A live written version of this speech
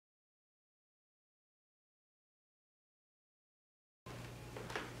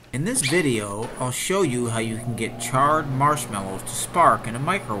In this video, I'll show you how you can get charred marshmallows to spark in a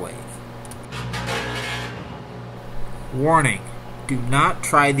microwave. Warning: do not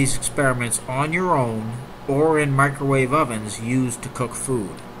try these experiments on your own or in microwave ovens used to cook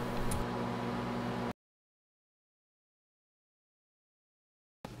food.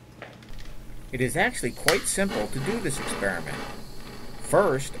 It is actually quite simple to do this experiment.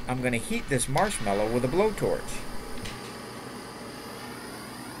 First, I'm going to heat this marshmallow with a blowtorch.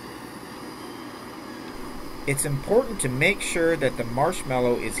 It's important to make sure that the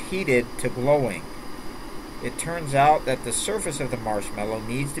marshmallow is heated to glowing. It turns out that the surface of the marshmallow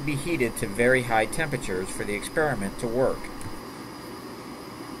needs to be heated to very high temperatures for the experiment to work.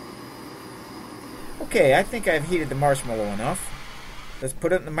 Okay, I think I've heated the marshmallow enough. Let's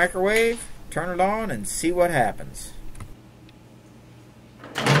put it in the microwave, turn it on, and see what happens.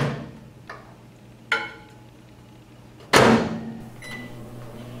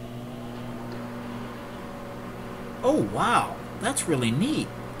 Oh wow, that's really neat.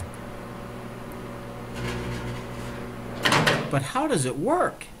 But how does it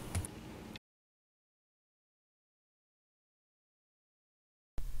work?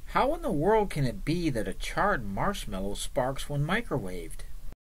 How in the world can it be that a charred marshmallow sparks when microwaved?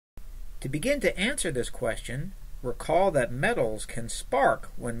 To begin to answer this question, recall that metals can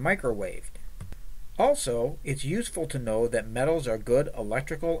spark when microwaved. Also, it's useful to know that metals are good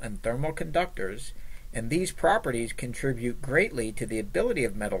electrical and thermal conductors, and these properties contribute greatly to the ability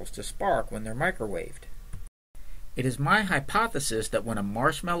of metals to spark when they're microwaved. It is my hypothesis that when a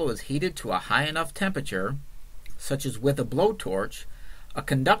marshmallow is heated to a high enough temperature, such as with a blowtorch, a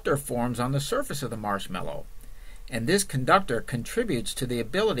conductor forms on the surface of the marshmallow, and this conductor contributes to the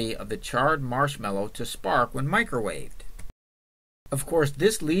ability of the charred marshmallow to spark when microwaved. Of course,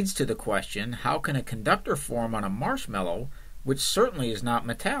 this leads to the question, how can a conductor form on a marshmallow which certainly is not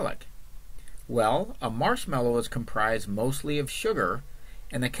metallic? Well, a marshmallow is comprised mostly of sugar,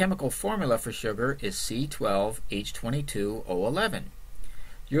 and the chemical formula for sugar is C12H22O11.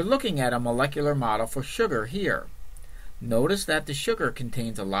 You're looking at a molecular model for sugar here. Notice that the sugar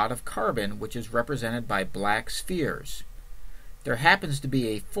contains a lot of carbon, which is represented by black spheres. There happens to be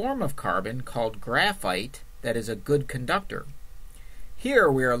a form of carbon called graphite that is a good conductor.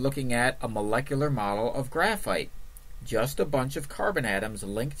 Here we are looking at a molecular model of graphite, just a bunch of carbon atoms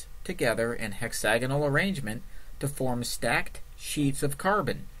linked together in hexagonal arrangement to form stacked sheets of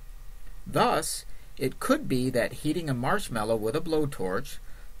carbon. Thus, it could be that heating a marshmallow with a blowtorch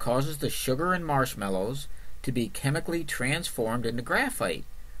causes the sugar in marshmallows to be chemically transformed into graphite,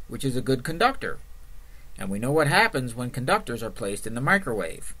 which is a good conductor. And we know what happens when conductors are placed in the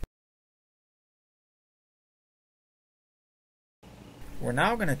microwave. We're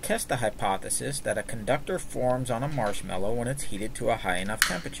now going to test the hypothesis that a conductor forms on a marshmallow when it's heated to a high enough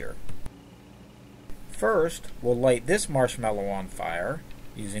temperature. First, we'll light this marshmallow on fire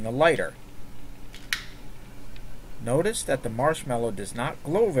using a lighter. Notice that the marshmallow does not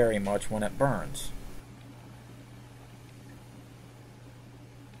glow very much when it burns.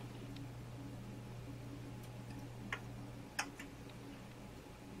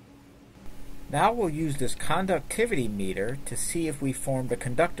 Now we'll use this conductivity meter to see if we formed a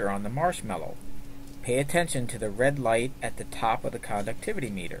conductor on the marshmallow. Pay attention to the red light at the top of the conductivity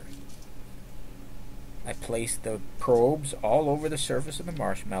meter. I placed the probes all over the surface of the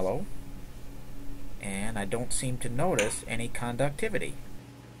marshmallow, and I don't seem to notice any conductivity.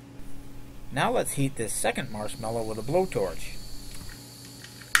 Now let's heat this second marshmallow with a blowtorch.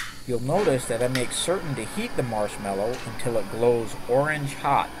 You'll notice that I make certain to heat the marshmallow until it glows orange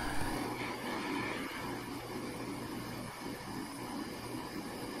hot.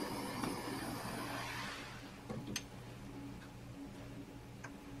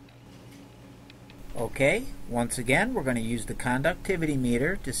 Okay, once again we're going to use the conductivity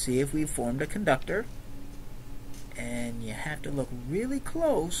meter to see if we've formed a conductor. And you have to look really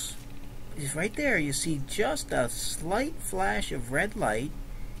close, because right there you see just a slight flash of red light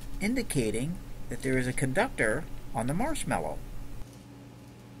indicating that there is a conductor on the marshmallow.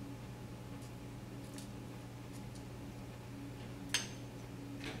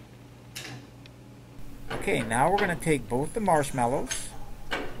 Okay, now we're going to take both the marshmallows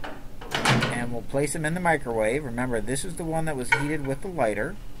and we'll place them in the microwave. Remember, this is the one that was heated with the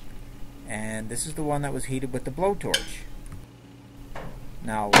lighter, and this is the one that was heated with the blowtorch.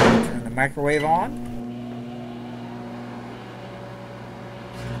 Now we'll turn the microwave on.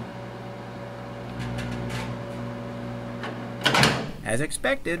 As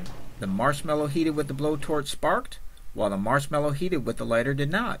expected, the marshmallow heated with the blowtorch sparked, while the marshmallow heated with the lighter did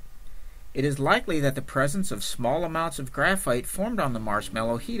not. It is likely that the presence of small amounts of graphite formed on the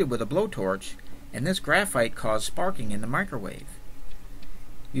marshmallow heated with a blowtorch, and this graphite caused sparking in the microwave.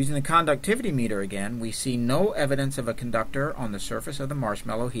 Using the conductivity meter again, we see no evidence of a conductor on the surface of the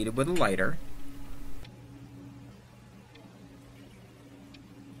marshmallow heated with a lighter.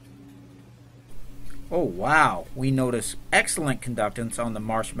 Oh wow, we notice excellent conductance on the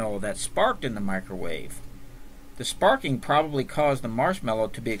marshmallow that sparked in the microwave. The sparking probably caused the marshmallow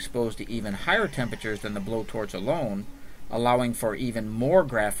to be exposed to even higher temperatures than the blowtorch alone, allowing for even more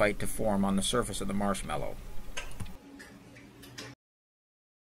graphite to form on the surface of the marshmallow.